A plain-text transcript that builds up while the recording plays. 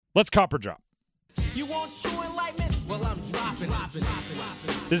Let's copper drop. You want true enlightenment? Well, I'm dropping.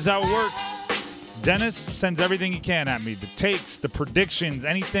 This is how it works. Dennis sends everything he can at me. The takes, the predictions,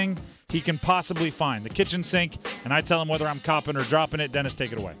 anything he can possibly find. The kitchen sink, and I tell him whether I'm copping or dropping it. Dennis,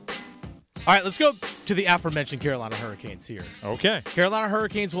 take it away. All right, let's go to the aforementioned Carolina Hurricanes here. Okay. Carolina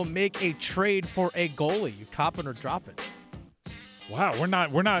Hurricanes will make a trade for a goalie. You copping or dropping? Wow,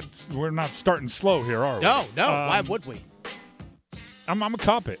 we're not starting slow here, are we? No. Why would we? I'm a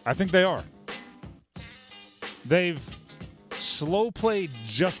cop it. I think they are. They've slow played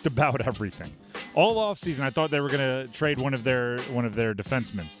just about everything. All offseason, I thought they were going to trade one of their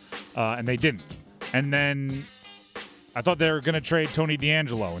defensemen, and they didn't. And then I thought they were going to trade Tony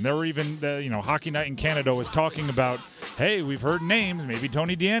DeAngelo, and there were even Hockey Night in Canada was talking about, hey, we've heard names, maybe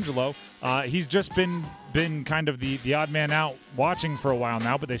Tony DeAngelo. He's just been kind of the odd man out watching for a while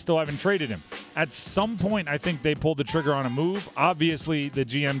now, but they still haven't traded him. At some point, I think they pulled the trigger on a move. Obviously, the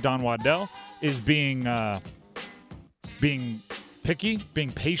GM Don Waddell is being picky,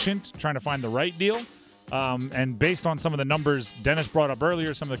 being patient, trying to find the right deal. And based on some of the numbers Dennis brought up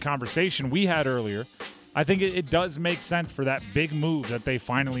earlier, some of the conversation we had earlier, I think it does make sense for that big move that they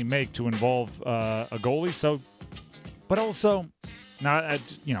finally make to involve a goalie. So, but also,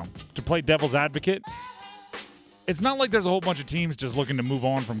 to play devil's advocate, it's not like there's a whole bunch of teams just looking to move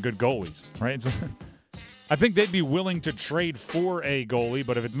on from good goalies, right? I think they'd be willing to trade for a goalie,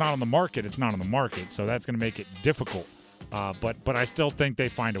 but if it's not on the market, it's not on the market. So that's going to make it difficult. But I still think they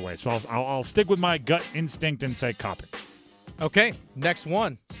find a way. So I'll stick with my gut instinct and say copy. Okay, next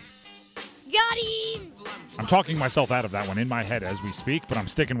one. Got him! I'm talking myself out of that one in my head as we speak, but I'm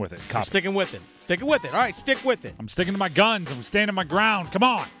sticking with it. You're sticking with it. Sticking with it. All right, stick with it. I'm sticking to my guns. I'm standing my ground. Come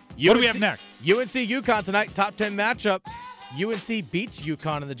on. What do we have next? UNC UConn tonight, top 10 matchup. UNC beats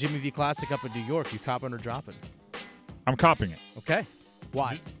UConn in the Jimmy V Classic up in New York. You copping or dropping? I'm copping it. Okay.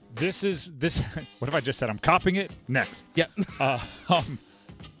 Why? This. What have I just said? I'm copping it. Next. Yeah.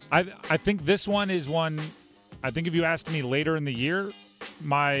 I think this one is one. I think if you asked me later in the year,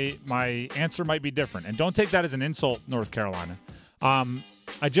 my answer might be different. And don't take that as an insult, North Carolina.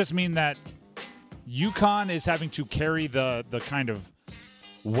 I just mean that UConn is having to carry the kind of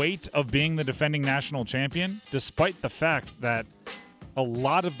weight of being the defending national champion, despite the fact that a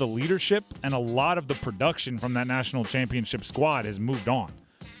lot of the leadership and a lot of the production from that national championship squad has moved on,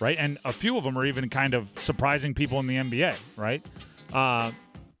 right? And a few of them are even kind of surprising people in the NBA, right?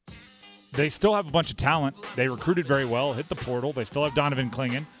 They still have a bunch of talent. They recruited very well, hit the portal. They still have Donovan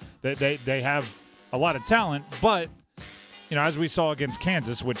Clingan. They have a lot of talent, but as we saw against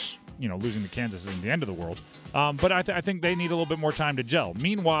Kansas, which losing to Kansas isn't the end of the world. But I think they need a little bit more time to gel.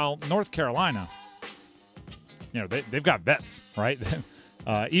 Meanwhile, North Carolina, they've got vets, right?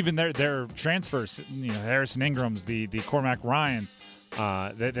 Even their transfers, Harrison Ingrams, the Cormac Ryans,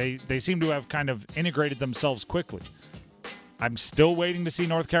 they seem to have kind of integrated themselves quickly. I'm still waiting to see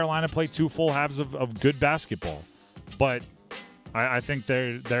North Carolina play two full halves of good basketball, but I think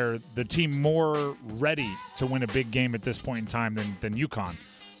they're the team more ready to win a big game at this point in time than UConn.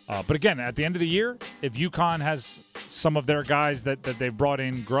 But again, at the end of the year, if UConn has some of their guys that they've brought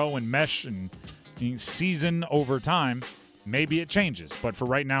in grow and mesh and season over time, maybe it changes. But for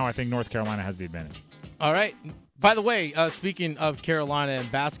right now, I think North Carolina has the advantage. All right. By the way, speaking of Carolina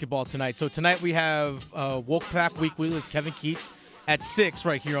and basketball tonight, so tonight we have Wolfpack Weekly with Kevin Keats at 6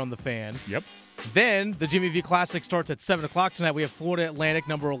 right here on The Fan. Yep. Then the Jimmy V Classic starts at 7 o'clock tonight. We have Florida Atlantic,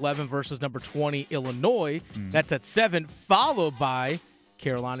 number 11 versus number 20, Illinois. That's at 7, followed by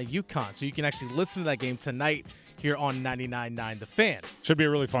Carolina UConn. So you can actually listen to that game tonight here on 99.9 The Fan. Should be a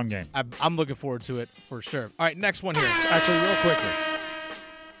really fun game. I'm looking forward to it for sure. All right, next one here. Actually, real quickly.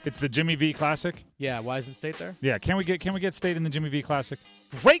 It's the Jimmy V Classic. Yeah, why isn't State there? Yeah, can we get State in the Jimmy V Classic?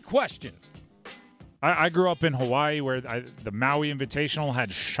 Great question. I grew up in Hawaii where the Maui Invitational had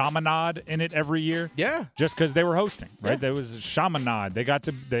Chaminade in it every year. Yeah. Just because they were hosting, right? Yeah. There was Chaminade. They got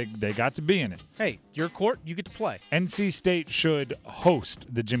to be in it. Hey, your court, you get to play. NC State should host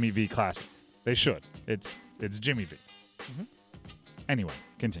the Jimmy V Classic. They should. It's Jimmy V. Mm-hmm. Anyway,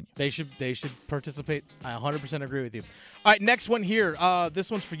 continue. They should participate. I 100% agree with you. All right, next one here.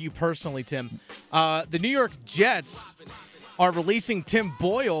 This one's for you personally, Tim. The New York Jets are releasing Tim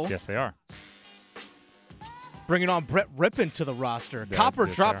Boyle. Yes, they are. Bringing on Brett Rippon to the roster. Copper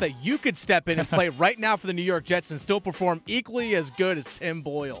drop that you could step in and play right now for the New York Jets and still perform equally as good as Tim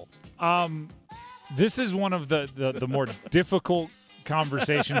Boyle. This is one of the more difficult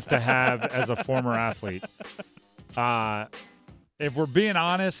conversations to have as a former athlete. If we're being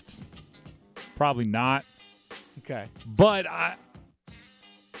honest, probably not. Okay. But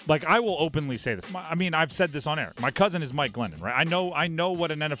like I will openly say this. I mean, I've said this on air. My cousin is Mike Glennon, right? I know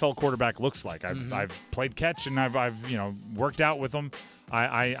what an NFL quarterback looks like. I've played catch and I've worked out with them.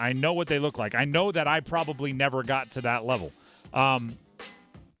 I know what they look like. I know that I probably never got to that level.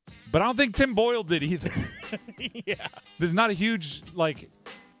 But I don't think Tim Boyle did either. Yeah. There's not a huge, like,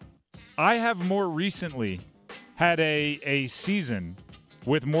 I have more recently had a season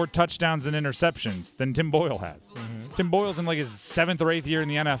with more touchdowns and interceptions than Tim Boyle has. Mm-hmm. Tim Boyle's in like his 7th or 8th year in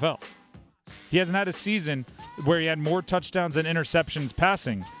the NFL. He hasn't had a season where he had more touchdowns and interceptions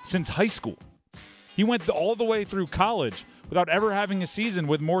passing since high school. He went all the way through college without ever having a season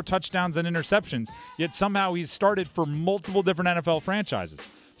with more touchdowns and interceptions, yet somehow he's started for multiple different NFL franchises.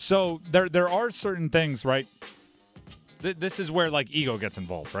 So there are certain things, right? This is where, like, ego gets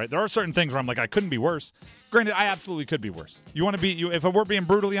involved, right? There are certain things where I'm like, I couldn't be worse. Granted, I absolutely could be worse. You want to be, if we're being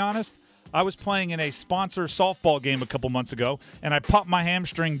brutally honest, I was playing in a sponsor softball game a couple months ago, and I popped my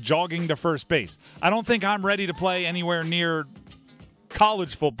hamstring jogging to first base. I don't think I'm ready to play anywhere near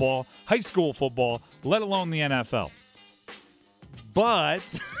college football, high school football, let alone the NFL.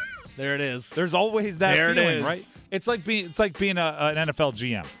 But there it is. There's always that there feeling, it is. right? It's like being an NFL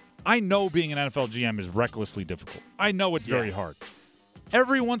GM. I know being an NFL GM is recklessly difficult. I know it's very hard.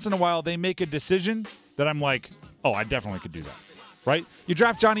 Every once in a while, they make a decision that I'm like, oh, I definitely could do that, right? You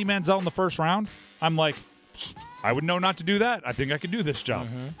draft Johnny Manziel in the first round, I'm like, I would know not to do that. I think I could do this job.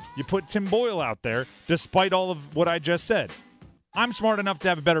 Mm-hmm. You put Tim Boyle out there, despite all of what I just said. I'm smart enough to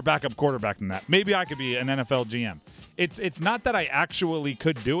have a better backup quarterback than that. Maybe I could be an NFL GM. It's not that I actually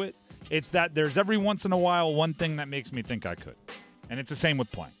could do it. It's that there's every once in a while one thing that makes me think I could. And it's the same with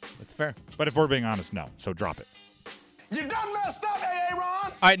playing. That's fair. But if we're being honest, no. So drop it. You done messed up, A.A. Ron.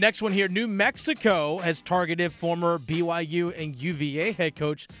 All right, next one here. New Mexico has targeted former BYU and UVA head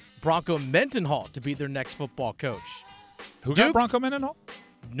coach Bronco Mendenhall to be their next football coach. Who got Bronco Mendenhall?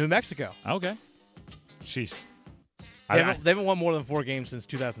 New Mexico. Okay. Jeez. They haven't won more than 4 games since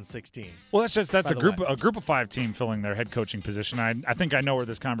 2016. Well, that's a group of 5 team filling their head coaching position. I think I know where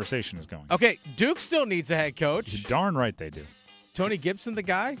this conversation is going. Okay, Duke still needs a head coach. You're darn right they do. Tony Gibson, the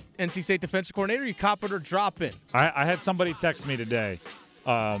guy, NC State defensive coordinator, you cop it or drop it? I had somebody text me today,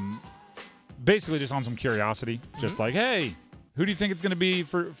 basically just on some curiosity, just like, hey, who do you think it's going to be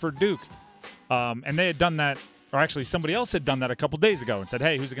for Duke? And they had done that, or actually somebody else had done that a couple days ago and said,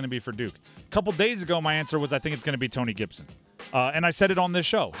 hey, who's it going to be for Duke? A couple days ago, my answer was, I think it's going to be Tony Gibson. And I said it on this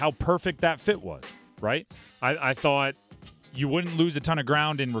show, how perfect that fit was, right? I thought you wouldn't lose a ton of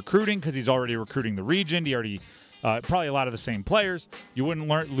ground in recruiting because he's already recruiting the region. He already probably a lot of the same players. You wouldn't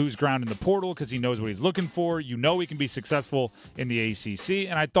lose ground in the portal because he knows what he's looking for. You know he can be successful in the ACC.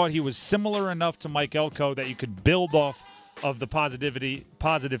 And I thought he was similar enough to Mike Elko that you could build off of the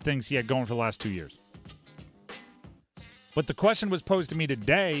positive things he had going for the last 2 years. But the question was posed to me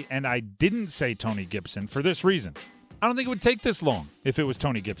today, and I didn't say Tony Gibson for this reason. I don't think it would take this long if it was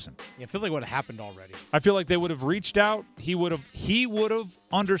Tony Gibson. Yeah, I feel like it would have happened already. I feel like they would have reached out. He would have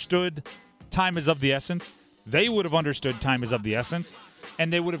understood time is of the essence. They would have understood time is of the essence,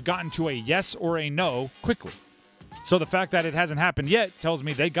 and they would have gotten to a yes or a no quickly. So the fact that it hasn't happened yet tells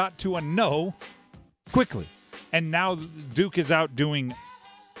me they got to a no quickly. And now Duke is out doing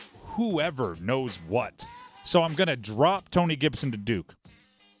whoever knows what. So I'm going to drop Tony Gibson to Duke.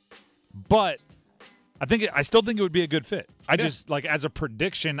 But I still think it would be a good fit. Just, like, as a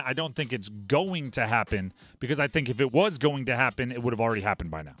prediction, I don't think it's going to happen because I think if it was going to happen, it would have already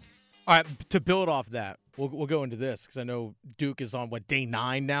happened by now. All right, to build off that, we'll go into this because I know Duke is on, day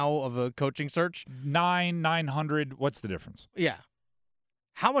 9 now of a coaching search? 900. What's the difference? Yeah.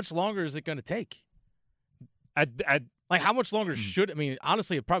 How much longer is it going to take? How much longer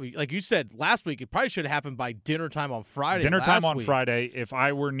honestly, it probably, like you said last week, it probably should have happened by dinner time on Friday. Dinner time on Friday, if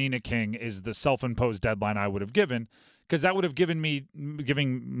I were Nina King, is the self-imposed deadline I would have given, because that would have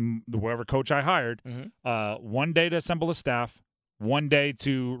giving whoever coach I hired 1 day to assemble a staff, 1 day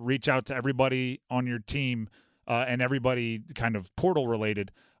to reach out to everybody on your team and everybody kind of portal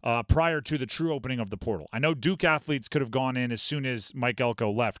related prior to the true opening of the portal. I know Duke athletes could have gone in as soon as Mike Elko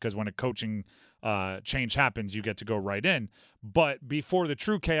left because when a coaching change happens, you get to go right in. But before the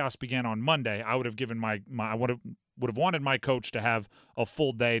true chaos began on Monday, I would have given I would have wanted my coach to have a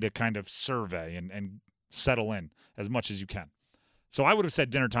full day to kind of survey and settle in as much as you can. So I would have said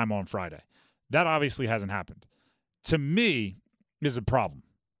dinner time on Friday. That obviously hasn't happened. To me, is a problem.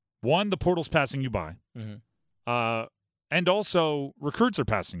 One, the portal's passing you by. Mm-hmm. And also recruits are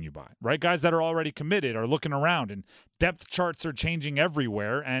passing you by, right? Guys that are already committed are looking around, and depth charts are changing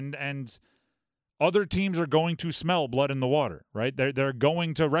everywhere, and other teams are going to smell blood in the water, right? They're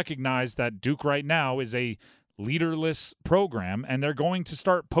going to recognize that Duke right now is a leaderless program, and they're going to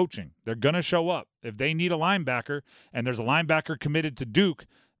start poaching. They're going to show up. If they need a linebacker and there's a linebacker committed to Duke,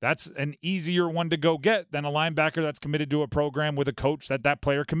 that's an easier one to go get than a linebacker that's committed to a program with a coach that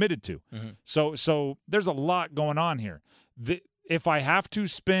player committed to. Mm-hmm. So there's a lot going on here. If I have to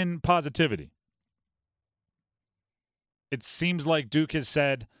spin positivity, it seems like Duke has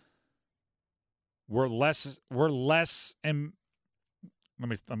said we're less and let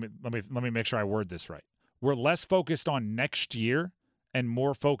me make sure I word this right. We're less focused on next year and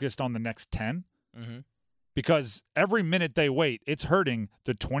more focused on the next 10. Mm-hmm. Because every minute they wait, it's hurting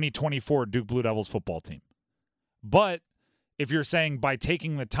the 2024 Duke Blue Devils football team. But if you're saying by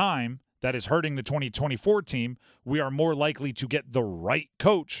taking the time that is hurting the 2024 team, we are more likely to get the right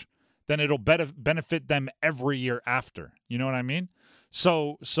coach, then it'll benefit them every year after. You know what I mean?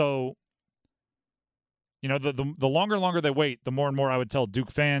 So you know, the longer they wait, the more and more I would tell Duke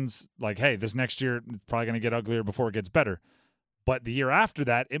fans, like, hey, this next year it's probably going to get uglier before it gets better. But the year after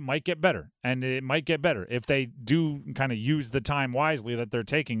that, it might get better, and it might get better if they do kind of use the time wisely that they're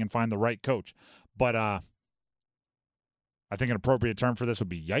taking and find the right coach. But I think an appropriate term for this would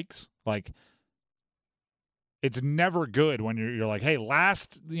be yikes. Like, it's never good when you're like, hey,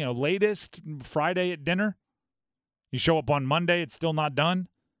 latest Friday at dinner, you show up on Monday, it's still not done.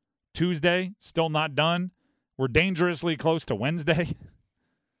 Tuesday, still not done. We're dangerously close to Wednesday.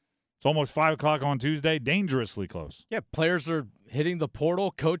 It's almost 5 o'clock on Tuesday, dangerously close. Yeah, players are hitting the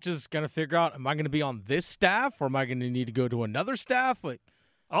portal. Coach is going to figure out, am I going to be on this staff or am I going to need to go to another staff? Like,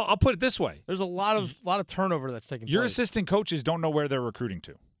 I'll put it this way. There's a lot of turnover that's taking place. Your assistant coaches don't know where they're recruiting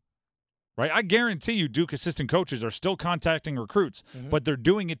to, right? I guarantee you Duke assistant coaches are still contacting recruits, but they're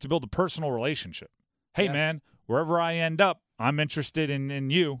doing it to build a personal relationship. Hey, man, wherever I end up, I'm interested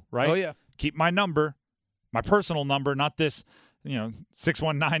in you, right? Oh, yeah. Keep my number, my personal number, not this –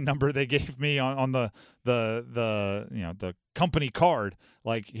 619 number they gave me on the company card.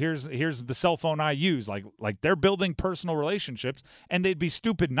 Like, here's the cell phone I use. Like they're building personal relationships, and they'd be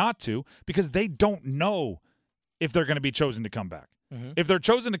stupid not to, because they don't know if they're going to be chosen to come back. Mm-hmm. If they're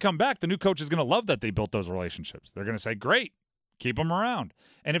chosen to come back, the new coach is going to love that they built those relationships. They're going to say, great, keep them around.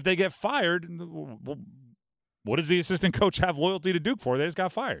 And if they get fired, well, what does the assistant coach have loyalty to Duke for? They just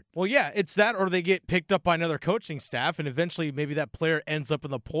got fired. Well, yeah, it's that, or they get picked up by another coaching staff, and eventually maybe that player ends up in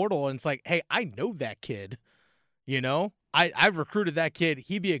the portal, and it's like, hey, I know that kid. You know? I've recruited that kid.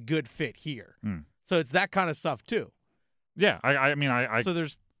 He'd be a good fit here. Mm. So it's that kind of stuff, too. Yeah, I mean, So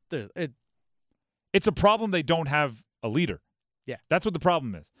it's a problem they don't have a leader. Yeah. That's what the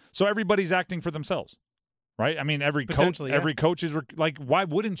problem is. So everybody's acting for themselves. Right? I mean, every coach is like, why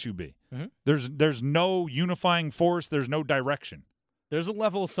wouldn't you be? Mm-hmm. There's no unifying force. There's no direction. There's a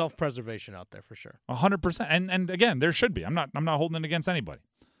level of self-preservation out there for sure. 100%. And again, there should be. I'm not holding it against anybody.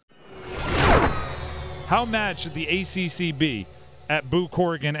 How mad should the ACC be at Boo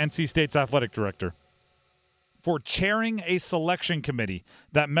Corrigan, NC State's athletic director, for chairing a selection committee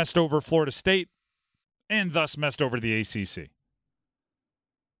that messed over Florida State and thus messed over the ACC?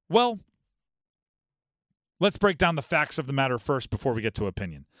 Well, let's break down the facts of the matter first before we get to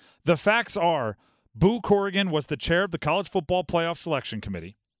opinion. The facts are Boo Corrigan was the chair of the College Football Playoff Selection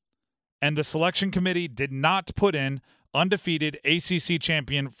Committee, and the selection committee did not put in undefeated ACC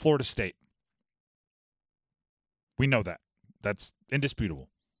champion Florida State. We know that. That's indisputable.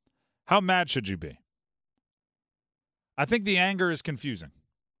 How mad should you be? I think the anger is confusing,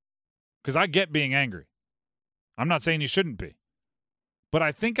 because I get being angry. I'm not saying you shouldn't be. But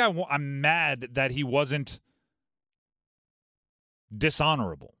I think I'm mad that he wasn't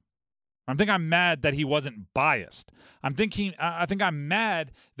dishonorable. I think I'm mad that he wasn't biased. I think I'm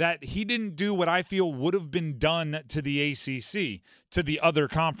mad that he didn't do what I feel would have been done to the ACC, to the other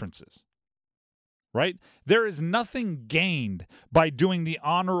conferences. Right? There is nothing gained by doing the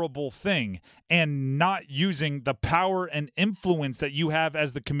honorable thing and not using the power and influence that you have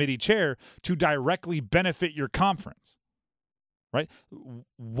as the committee chair to directly benefit your conference. Right?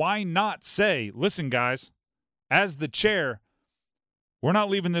 Why not say, listen, guys, as the chair, we're not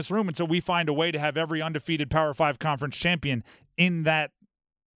leaving this room until we find a way to have every undefeated Power 5 conference champion in that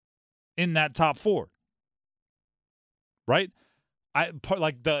top four. Right?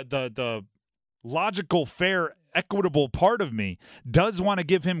 The logical, fair, equitable part of me does want to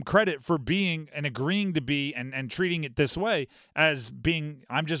give him credit for being and agreeing to be and treating it this way as being,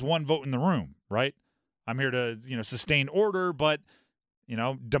 I'm just one vote in the room, right? I'm here to, sustain order, but,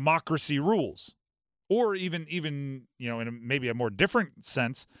 democracy rules. Or even in maybe a more different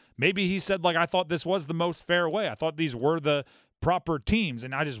sense, maybe he said, I thought this was the most fair way. I thought these were the proper teams,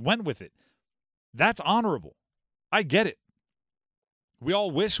 and I just went with it. That's honorable. I get it. We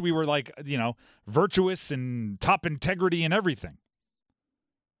all wish we were like, virtuous and top integrity and everything.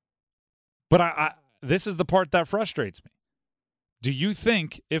 But this is the part that frustrates me. Do you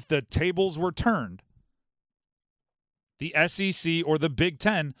think if the tables were turned, the SEC or the Big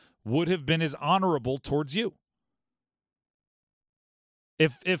Ten would have been as honorable towards you?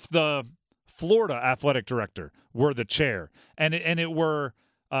 If the Florida athletic director were the chair and it were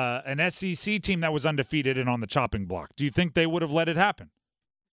an SEC team that was undefeated and on the chopping block, do you think they would have let it happen?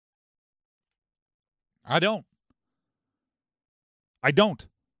 I don't.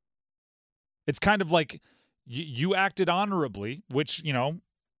 It's kind of like you acted honorably, which,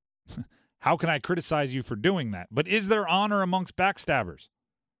 how can I criticize you for doing that? But is there honor amongst backstabbers?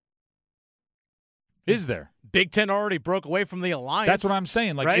 Is there? Big Ten already broke away from the alliance. That's what I'm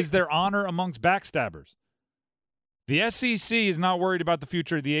saying. Like, right? Is there honor amongst backstabbers? The SEC is not worried about the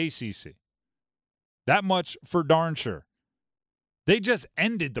future of the ACC. That much for darn sure. They just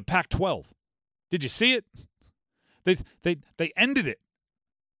ended the Pac-12. Did you see it? They ended it.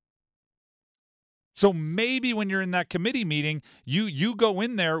 So maybe when you're in that committee meeting, you go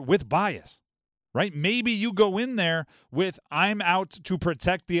in there with bias, right? Maybe you go in there with, I'm out to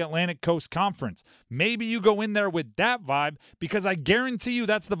protect the Atlantic Coast Conference. Maybe you go in there with that vibe, because I guarantee you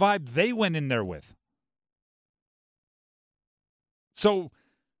that's the vibe they went in there with. So,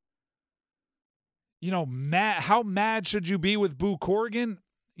 how mad should you be with Boo Corrigan?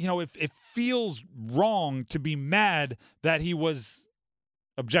 If it feels wrong to be mad that he was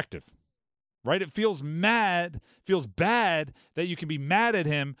objective. Right? It feels bad that you can be mad at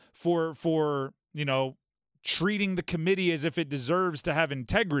him for treating the committee as if it deserves to have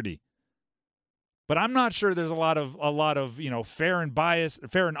integrity. But I'm not sure there's a lot of fair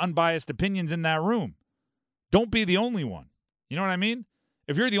and unbiased opinions in that room. Don't be the only one. You know what I mean?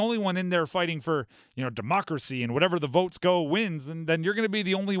 If you're the only one in there fighting for, democracy and whatever the votes go wins, then you're going to be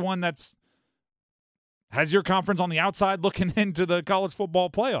the only one has your conference on the outside looking into the college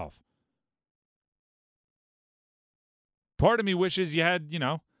football playoff. Part of me wishes you had,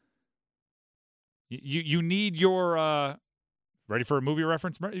 you need your, ready for a movie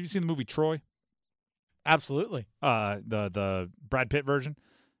reference? Have you seen the movie Troy? Absolutely. The Brad Pitt version.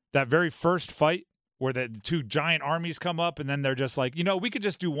 That very first fight where the two giant armies come up and then they're just like, we could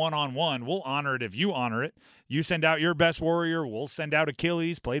just do one-on-one. We'll honor it if you honor it. You send out your best warrior. We'll send out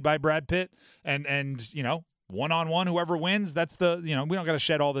Achilles, played by Brad Pitt. And one-on-one, whoever wins, that's we don't got to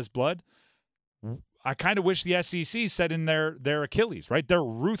shed all this blood. I kind of wish the SEC set in their Achilles, right? Their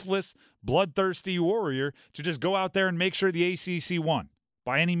ruthless, bloodthirsty warrior to just go out there and make sure the ACC won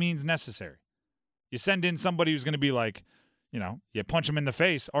by any means necessary. You send in somebody who's going to be like, you punch him in the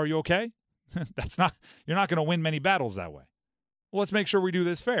face. Are you okay? You're not going to win many battles that way. Well, let's make sure we do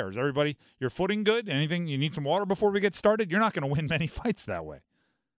this fair. Is everybody, your footing good? Anything, you need some water before we get started? You're not going to win many fights that way.